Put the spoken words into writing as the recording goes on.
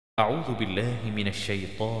أعوذ بالله من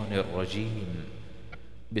الشيطان الرجيم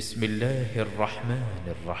بسم الله الرحمن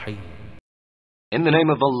الرحيم. In the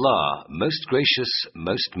name of Allah, most gracious,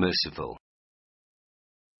 most merciful.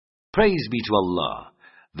 Praise be to Allah,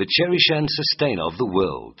 the cherisher and sustainer of the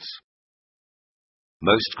worlds.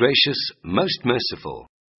 Most gracious, most merciful,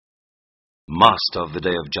 Master of the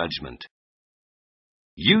Day of Judgment.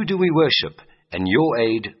 You do we worship, and your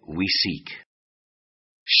aid we seek.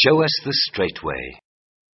 Show us the straight way,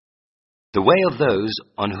 the way of those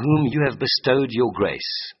on whom you have bestowed your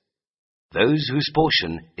grace, those whose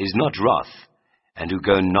portion is not wrath, and who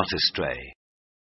go not astray.